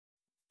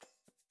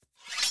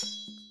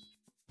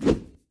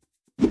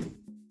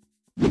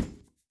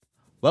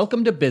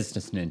Welcome to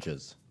Business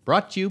Ninjas,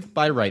 brought to you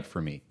by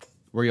WriteForMe,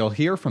 where you'll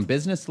hear from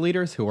business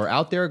leaders who are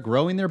out there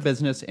growing their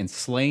business and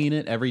slaying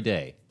it every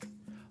day.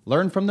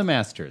 Learn from the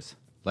masters.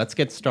 Let's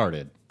get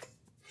started.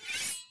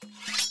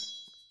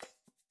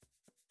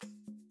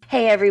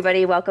 Hey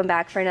everybody, welcome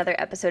back for another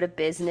episode of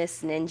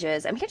Business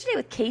Ninjas. I'm here today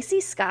with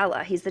Casey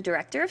Scala. He's the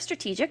Director of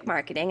Strategic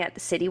Marketing at the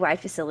Citywide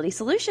Facility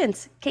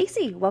Solutions.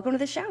 Casey, welcome to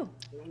the show.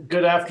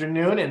 Good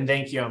afternoon, and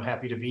thank you. I'm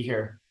happy to be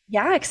here.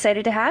 Yeah,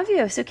 excited to have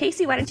you. So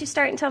Casey, why don't you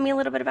start and tell me a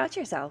little bit about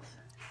yourself?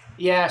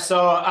 Yeah,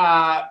 so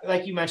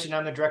like you mentioned,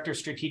 I'm the Director of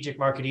Strategic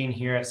Marketing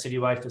here at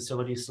Citywide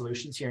Facility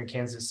Solutions here in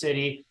Kansas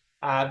City.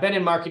 I've been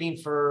in marketing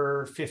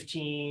for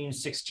 15,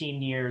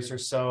 16 years or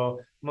so.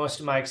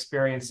 Most of my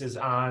experience is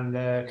on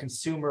the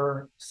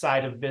consumer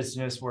side of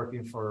business,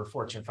 working for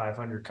Fortune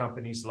 500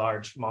 companies,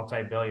 large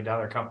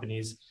multi-billion-dollar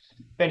companies.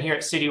 Been here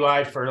at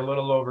Citywide for a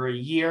little over a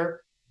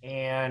year.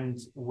 And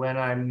when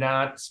I'm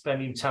not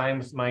spending time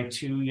with my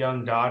two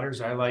young daughters,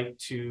 I like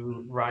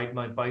to ride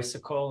my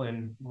bicycle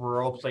in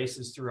rural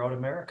places throughout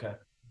America.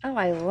 Oh,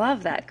 I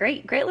love that.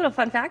 Great little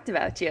fun fact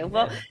about you.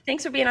 Well,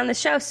 thanks for being on the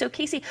show. So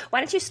Casey, why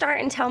don't you start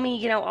and tell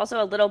me,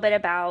 also a little bit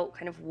about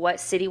kind of what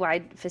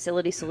Citywide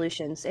Facility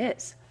Solutions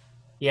is?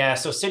 Yeah,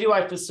 so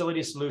Citywide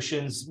Facility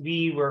Solutions,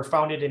 we were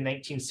founded in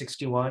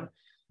 1961.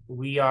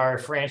 We are a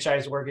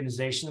franchise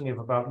organization. We have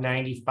about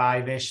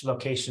 95-ish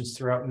locations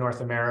throughout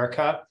North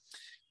America.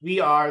 We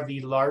are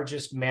the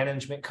largest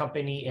management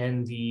company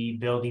in the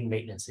building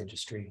maintenance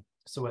industry.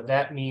 So what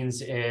that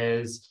means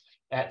is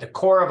at the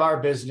core of our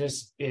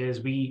business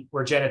is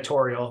we're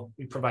janitorial.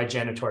 We provide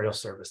janitorial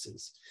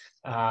services.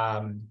 We're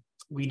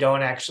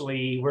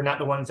not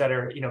the ones that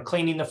are,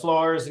 cleaning the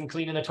floors and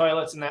cleaning the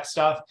toilets and that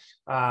stuff.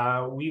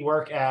 We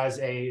work as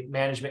a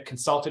management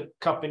consultant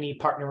company,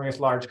 partnering with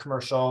large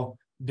commercial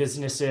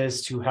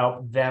businesses to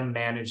help them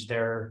manage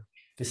their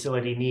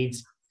facility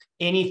needs.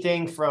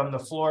 Anything from the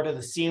floor to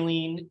the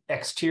ceiling,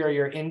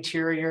 exterior,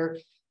 interior,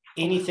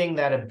 anything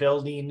that a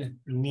building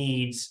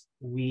needs,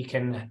 we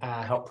can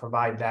help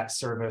provide that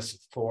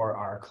service for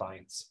our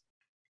clients.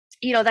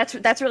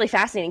 That's really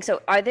fascinating.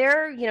 So are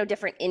there,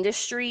 different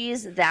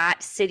industries that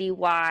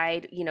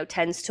Citywide,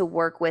 tends to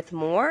work with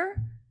more?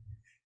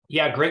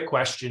 Yeah, great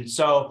question.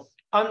 So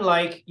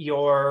unlike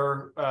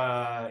your,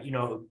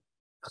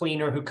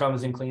 cleaner who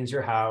comes and cleans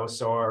your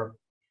house or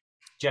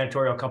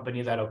janitorial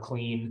company that'll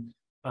clean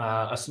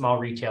a small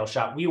retail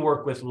shop, we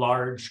work with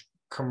large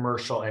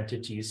commercial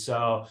entities.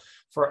 So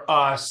for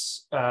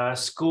us,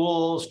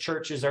 schools,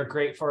 churches are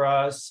great for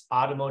us,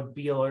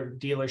 automobile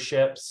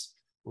dealerships,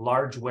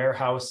 large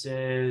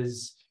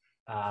warehouses,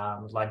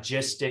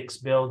 logistics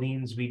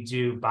buildings. We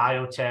do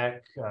biotech,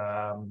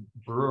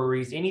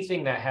 breweries,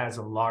 anything that has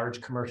a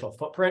large commercial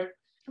footprint.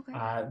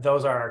 Okay.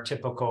 Those are our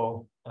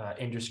typical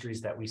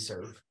industries that we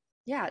serve.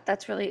 Yeah,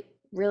 that's really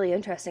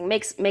interesting.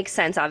 Makes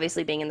sense,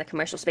 obviously, being in the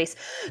commercial space.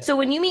 So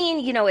when you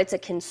mean, it's a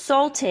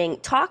consulting,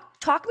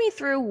 talk me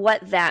through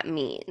what that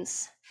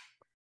means.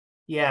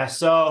 Yeah,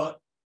 so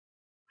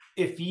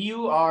if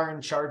you are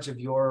in charge of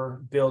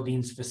your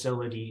building's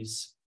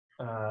facilities,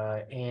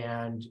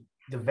 and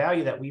the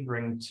value that we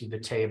bring to the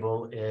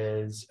table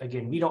is,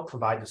 again, we don't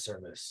provide the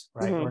service,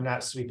 right? Mm-hmm. We're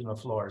not sweeping the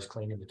floors,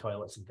 cleaning the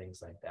toilets and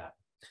things like that.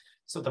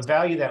 So the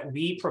value that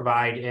we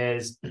provide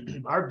is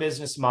our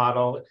business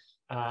model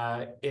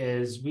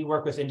is we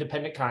work with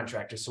independent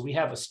contractors. So we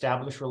have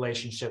established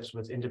relationships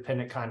with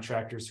independent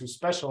contractors who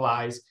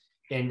specialize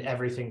in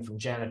everything from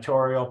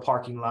janitorial,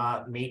 parking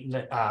lot,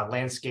 maintenance,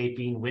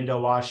 landscaping, window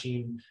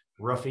washing,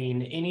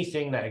 roofing,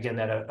 anything that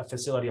a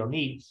facility will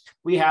need.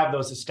 We have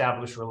those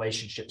established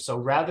relationships. So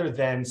rather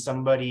than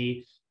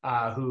somebody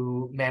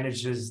who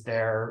manages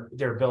their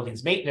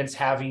building's maintenance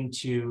having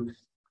to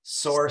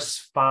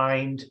source,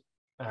 find,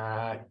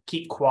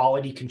 keep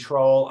quality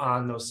control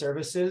on those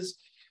services,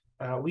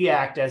 we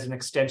act as an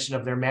extension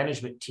of their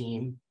management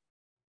team.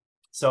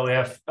 So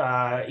if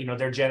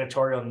their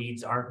janitorial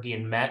needs aren't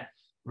being met,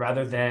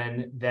 rather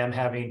than them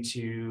having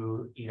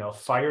to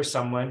fire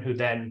someone who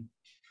then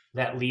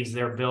that leaves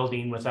their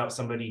building without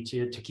somebody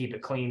to keep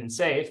it clean and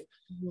safe,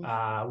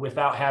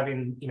 without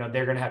having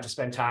they're going to have to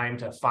spend time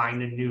to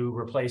find a new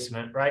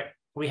replacement, right?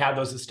 We have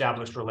those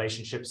established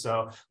relationships,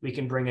 so we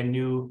can bring a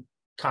new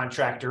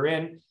contractor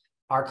in.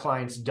 Our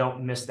clients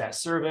don't miss that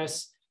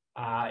service,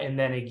 and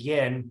then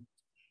again,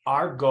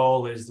 our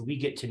goal is we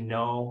get to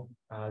know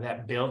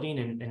that building,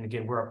 and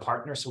again, we're a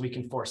partner, so we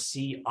can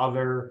foresee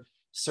other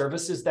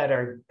services that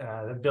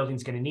the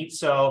building's going to need.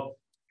 So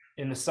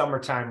in the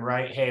summertime,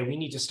 right? Hey, we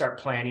need to start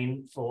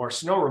planning for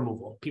snow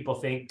removal. People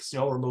think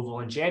snow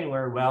removal in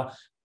January. Well,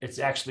 it's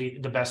actually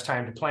the best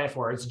time to plan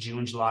for it. It's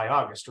June, July,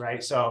 August,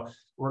 right? So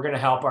we're going to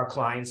help our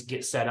clients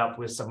get set up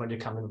with someone to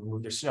come and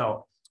remove their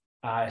snow.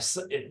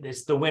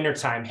 It's the winter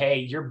time. Hey,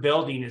 your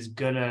building is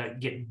going to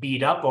get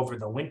beat up over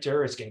the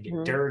winter. It's going to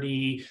get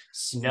dirty,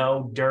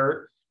 snow,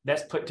 dirt.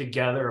 Let's put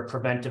together a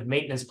preventive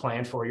maintenance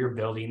plan for your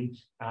building,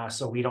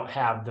 so we don't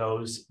have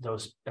those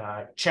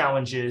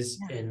challenges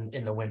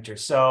in the winter.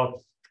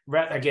 So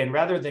again,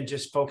 rather than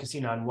just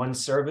focusing on one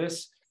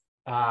service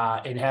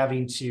and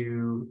having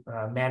to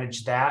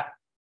manage that,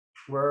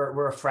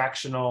 We're a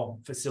fractional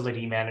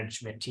facility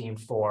management team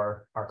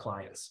for our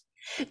clients.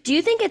 Do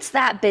you think it's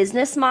that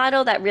business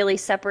model that really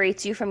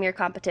separates you from your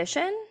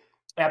competition?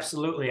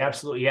 Absolutely,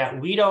 absolutely. Yeah,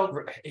 we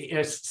don't.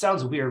 It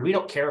sounds weird. We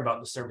don't care about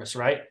the service,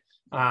 right?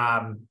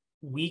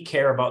 We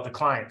care about the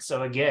client.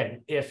 So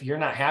again, if you're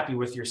not happy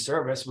with your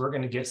service, we're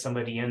going to get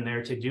somebody in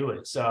there to do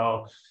it.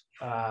 So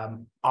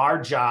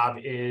our job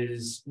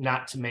is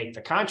not to make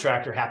the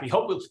contractor happy.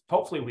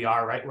 Hopefully we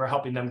are, right? We're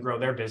helping them grow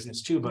their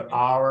business too, but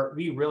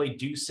we really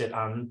do sit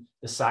on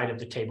the side of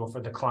the table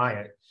for the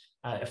client.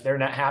 If they're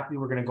not happy,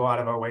 we're going to go out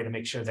of our way to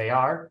make sure they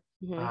are.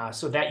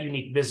 So that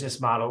unique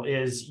business model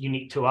is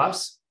unique to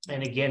us.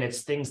 And again,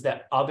 it's things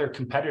that other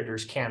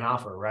competitors can't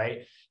offer,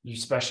 right? You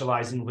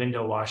specialize in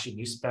window washing,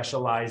 you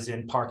specialize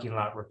in parking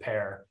lot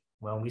repair.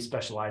 Well, we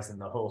specialize in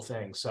the whole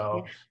thing.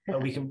 So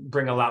we can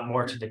bring a lot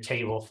more to the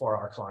table for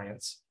our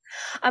clients.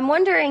 I'm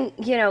wondering,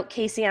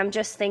 Casey, I'm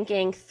just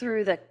thinking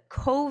through the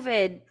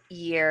COVID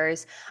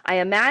years, I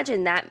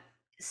imagine that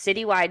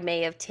citywide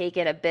may have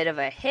taken a bit of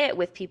a hit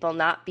with people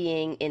not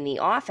being in the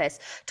office.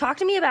 Talk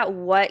to me about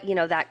what,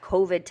 that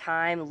COVID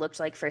time looked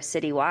like for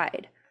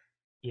citywide.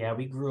 Yeah,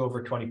 we grew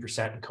over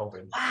 20% in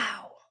COVID.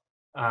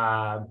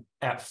 Wow.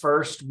 At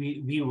first,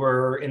 we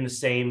were in the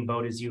same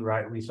boat as you,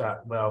 right? We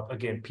thought, well,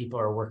 again, people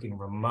are working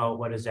remote.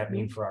 What does that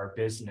mean for our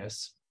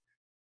business?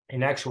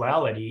 In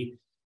actuality,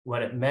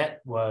 what it meant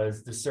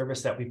was the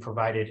service that we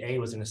provided,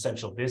 was an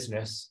essential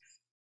business.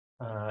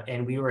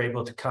 And we were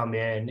able to come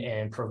in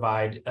and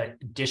provide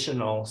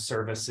additional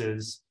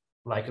services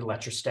like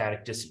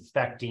electrostatic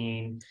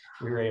disinfecting.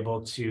 We were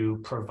able to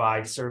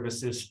provide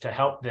services to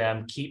help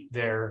them keep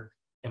their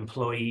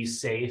employees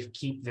safe,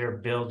 keep their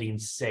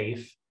buildings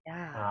safe,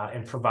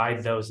 and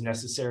provide those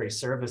necessary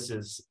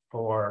services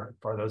for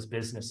those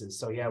businesses.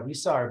 So yeah, we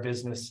saw our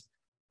business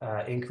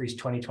increase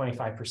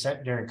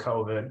 25% during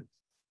COVID.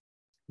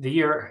 The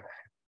year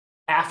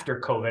after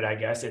COVID, I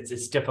guess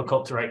it's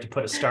difficult to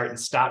put a start and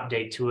stop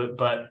date to it,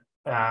 but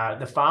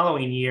the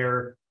following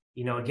year,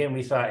 again,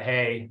 we thought,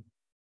 hey,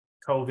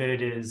 COVID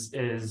is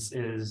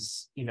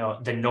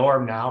the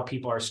norm now.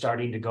 People are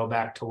starting to go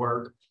back to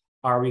work.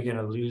 Are we going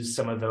to lose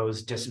some of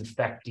those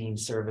disinfecting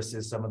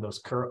services, some of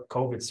those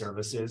COVID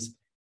services?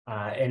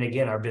 And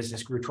again, our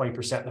business grew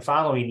 20% the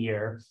following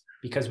year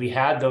because we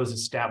had those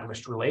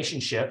established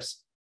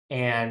relationships,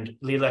 and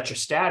the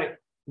electrostatic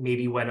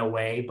maybe went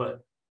away, but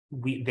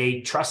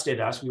they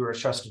trusted us. We were a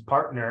trusted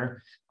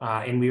partner,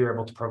 and we were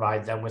able to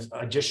provide them with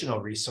additional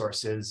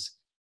resources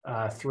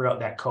throughout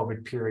that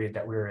COVID period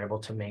that we were able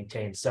to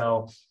maintain.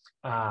 So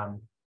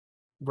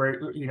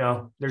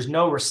there's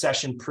no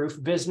recession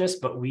proof business,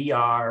 but we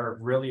are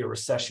really a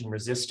recession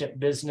resistant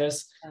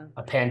business,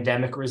 a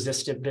pandemic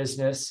resistant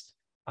business.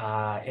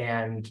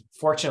 And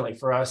fortunately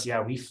for us,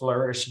 we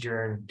flourished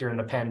during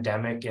the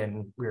pandemic,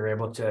 and we were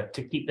able to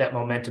keep that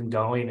momentum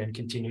going and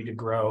continue to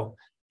grow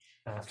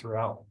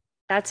throughout.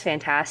 That's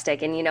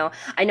fantastic. And,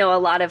 I know a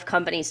lot of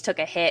companies took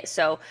a hit.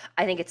 So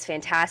I think it's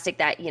fantastic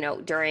that,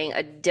 during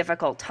a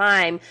difficult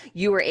time,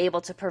 you were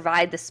able to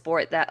provide the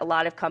support that a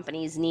lot of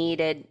companies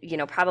needed,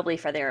 probably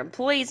for their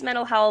employees'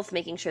 mental health,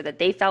 making sure that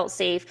they felt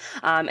safe,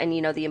 and,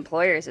 the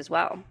employers as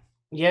well.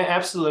 Yeah,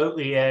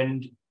 absolutely.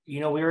 And, we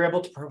were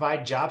able to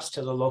provide jobs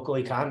to the local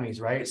economies,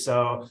 right?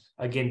 So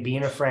again,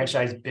 being a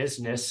franchise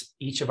business,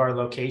 each of our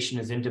location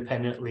is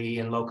independently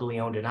and locally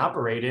owned and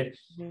operated.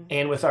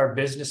 And with our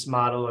business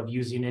model of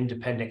using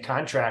independent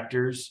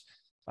contractors,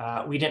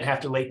 we didn't have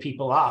to lay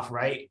people off,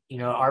 right?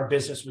 Our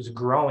business was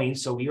growing,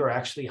 so we were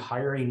actually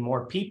hiring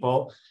more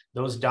people.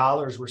 Those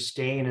dollars were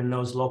staying in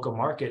those local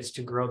markets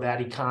to grow that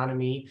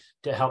economy,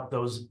 to help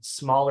those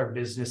smaller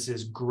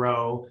businesses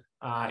grow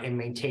and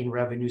maintain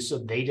revenue, so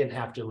they didn't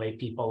have to lay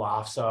people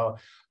off. So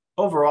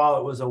overall,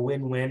 it was a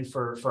win-win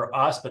for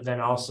us, but then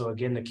also,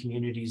 again, the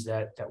communities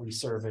that we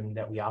serve and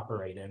that we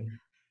operate in.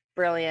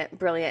 Brilliant.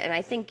 And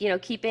I think,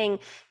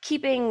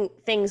 keeping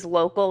things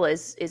local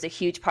is a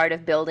huge part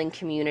of building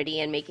community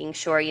and making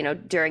sure,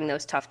 during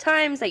those tough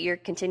times that you're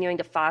continuing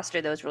to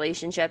foster those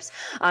relationships,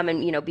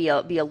 and, be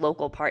a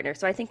local partner.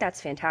 So I think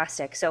that's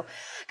fantastic. So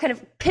kind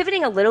of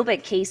pivoting a little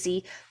bit,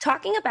 Casey,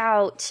 talking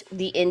about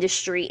the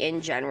industry in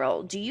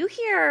general, do you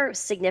hear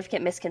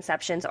significant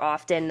misconceptions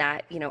often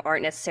that,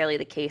 aren't necessarily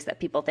the case, that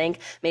people think?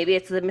 Maybe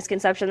it's the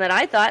misconception that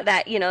I thought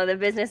that, the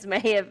business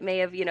may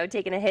have,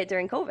 taken a hit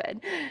during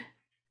COVID.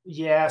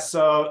 Yeah,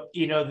 so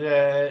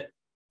the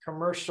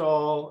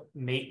commercial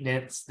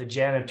maintenance, the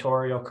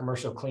janitorial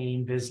commercial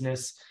cleaning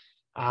business,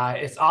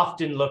 it's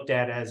often looked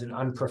at as an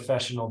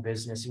unprofessional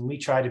business, and we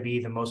try to be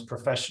the most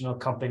professional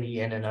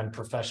company in an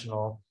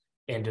unprofessional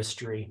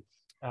industry,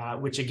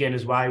 which again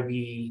is why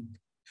we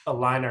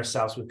align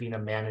ourselves with being a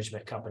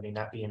management company,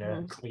 not being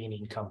a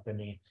cleaning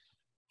company.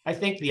 I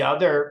think the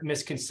other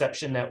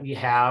misconception that we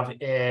have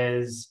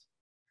is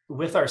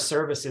with our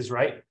services,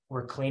 right?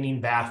 We're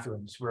cleaning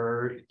bathrooms,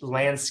 we're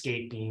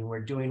landscaping,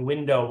 we're doing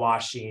window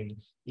washing,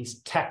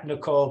 these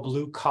technical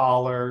blue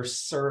collar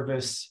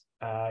service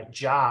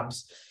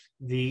jobs.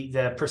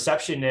 The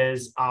perception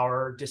is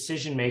our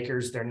decision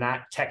makers, they're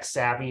not tech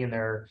savvy, and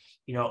they're,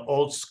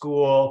 old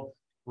school,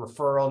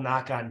 referral,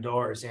 knock on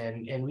doors.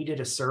 And we did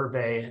a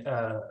survey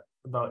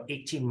about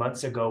 18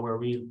 months ago where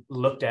we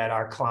looked at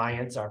our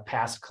clients, our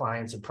past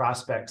clients and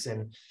prospects,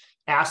 and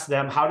asked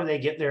them, how do they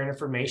get their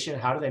information?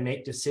 How do they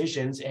make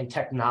decisions? And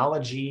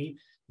technology,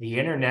 the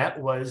internet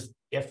was,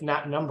 if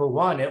not number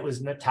one, it was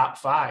in the top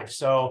 5.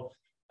 So,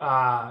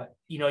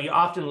 you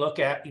often look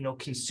at,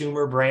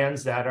 consumer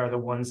brands that are the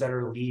ones that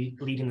are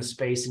leading the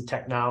space in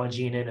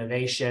technology and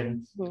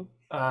innovation.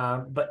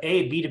 But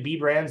B2B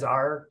brands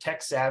are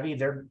tech savvy.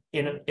 They're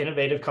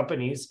innovative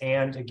companies.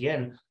 And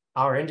again,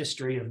 our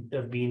industry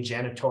of being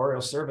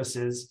janitorial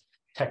services,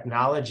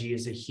 technology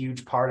is a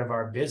huge part of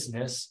our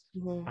business,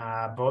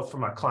 both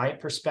from a client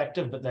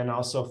perspective, but then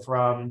also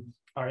from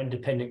our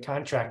independent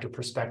contractor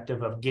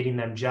perspective of getting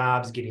them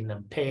jobs, getting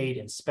them paid,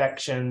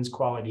 inspections,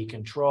 quality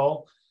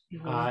control.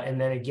 And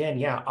then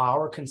again,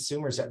 our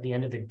consumers at the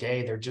end of the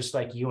day, they're just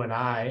like you and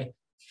I,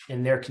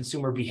 and their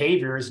consumer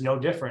behavior is no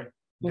different.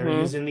 They're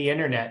using the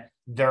internet.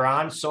 They're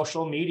on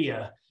social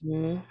media.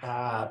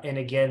 And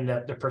again,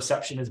 the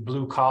perception is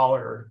blue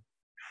collar,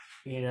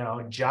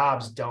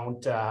 jobs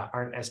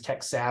aren't as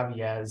tech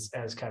savvy as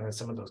kind of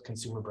some of those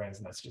consumer brands.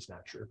 And that's just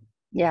not true.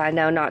 Yeah,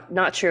 no,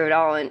 not true at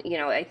all. And,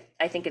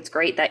 I think it's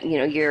great that,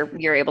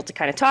 you're able to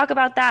kind of talk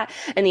about that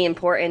and the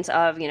importance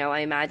of, I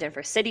imagine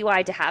for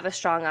Citywide to have a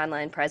strong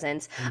online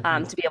presence,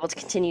 to be able to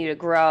continue to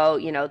grow,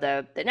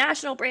 the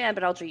national brand,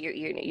 but also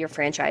your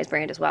franchise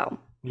brand as well.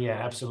 Yeah,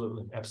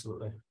 absolutely.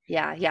 Absolutely.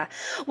 Yeah.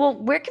 Well,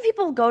 where can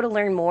people go to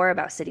learn more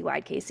about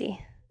Citywide,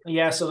 Casey?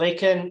 Yeah, so they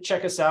can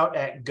check us out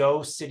at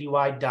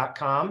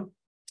gocitywide.com.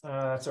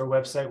 That's our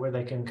website where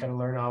they can kind of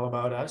learn all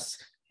about us.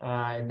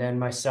 And then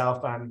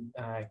myself, I'm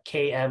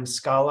KM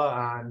Scala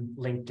on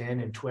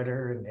LinkedIn and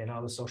Twitter and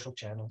all the social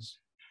channels.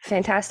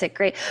 Fantastic.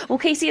 Great. Well,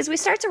 Casey, as we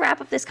start to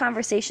wrap up this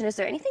conversation, is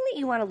there anything that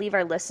you want to leave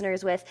our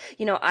listeners with,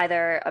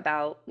 either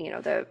about,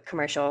 the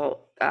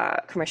commercial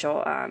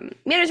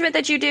management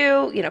that you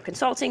do,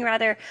 consulting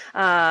rather,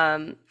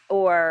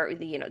 or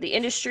the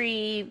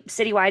industry,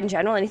 Citywide in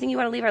general, anything you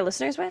want to leave our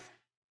listeners with?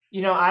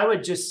 I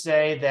would just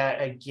say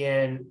that,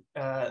 again,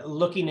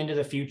 looking into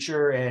the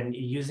future and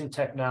using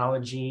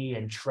technology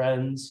and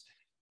trends,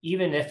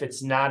 even if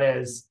it's not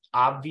as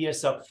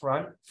obvious up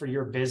front for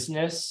your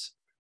business,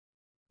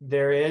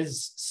 there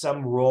is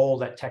some role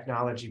that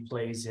technology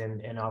plays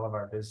in all of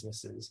our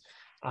businesses.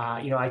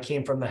 I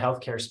came from the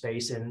healthcare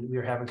space and we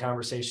were having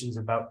conversations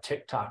about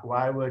TikTok.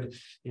 Why would,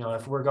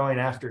 if we're going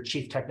after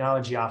chief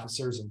technology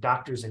officers and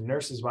doctors and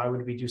nurses, why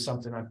would we do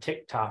something on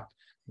TikTok?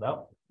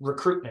 Well,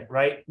 recruitment,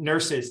 right?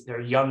 Nurses, they're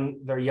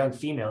young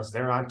females,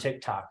 they're on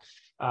TikTok.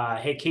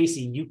 Hey,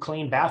 Casey, you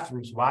clean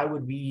bathrooms. Why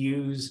would we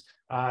use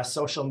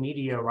social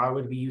media? Or why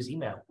would we use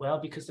email? Well,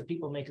 because the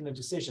people making the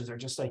decisions are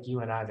just like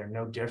you and I. They're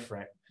no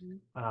different.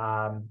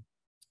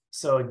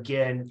 So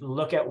again,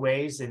 look at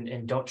ways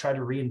and don't try to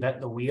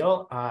reinvent the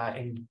wheel,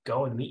 and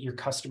go and meet your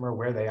customer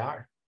where they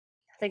are.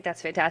 I think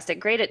that's fantastic.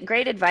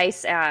 Great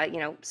advice.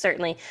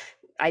 Certainly,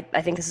 I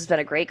think this has been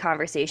a great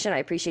conversation. I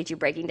appreciate you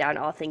breaking down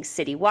all things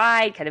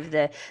Citywide, kind of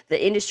the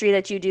industry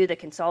that you do, the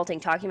consulting,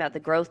 talking about the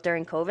growth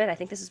during COVID. I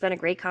think this has been a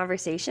great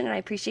conversation, and I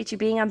appreciate you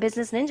being on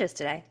Business Ninjas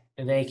today.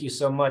 And thank you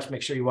so much.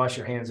 Make sure you wash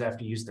your hands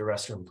after you use the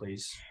restroom,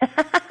 please.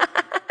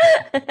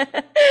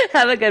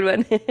 Have a good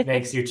one.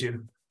 Thanks, you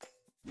too.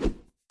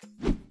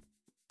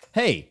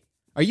 Hey,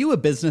 are you a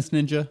business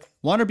ninja?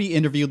 Want to be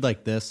interviewed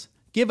like this?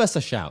 Give us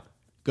a shout.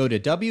 Go to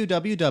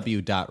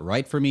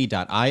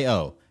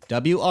www.writeforme.io,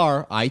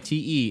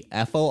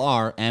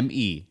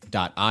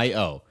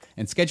 WriteForme.io,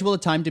 and schedule a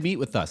time to meet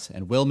with us,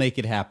 and we'll make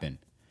it happen.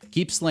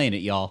 Keep slaying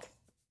it, y'all.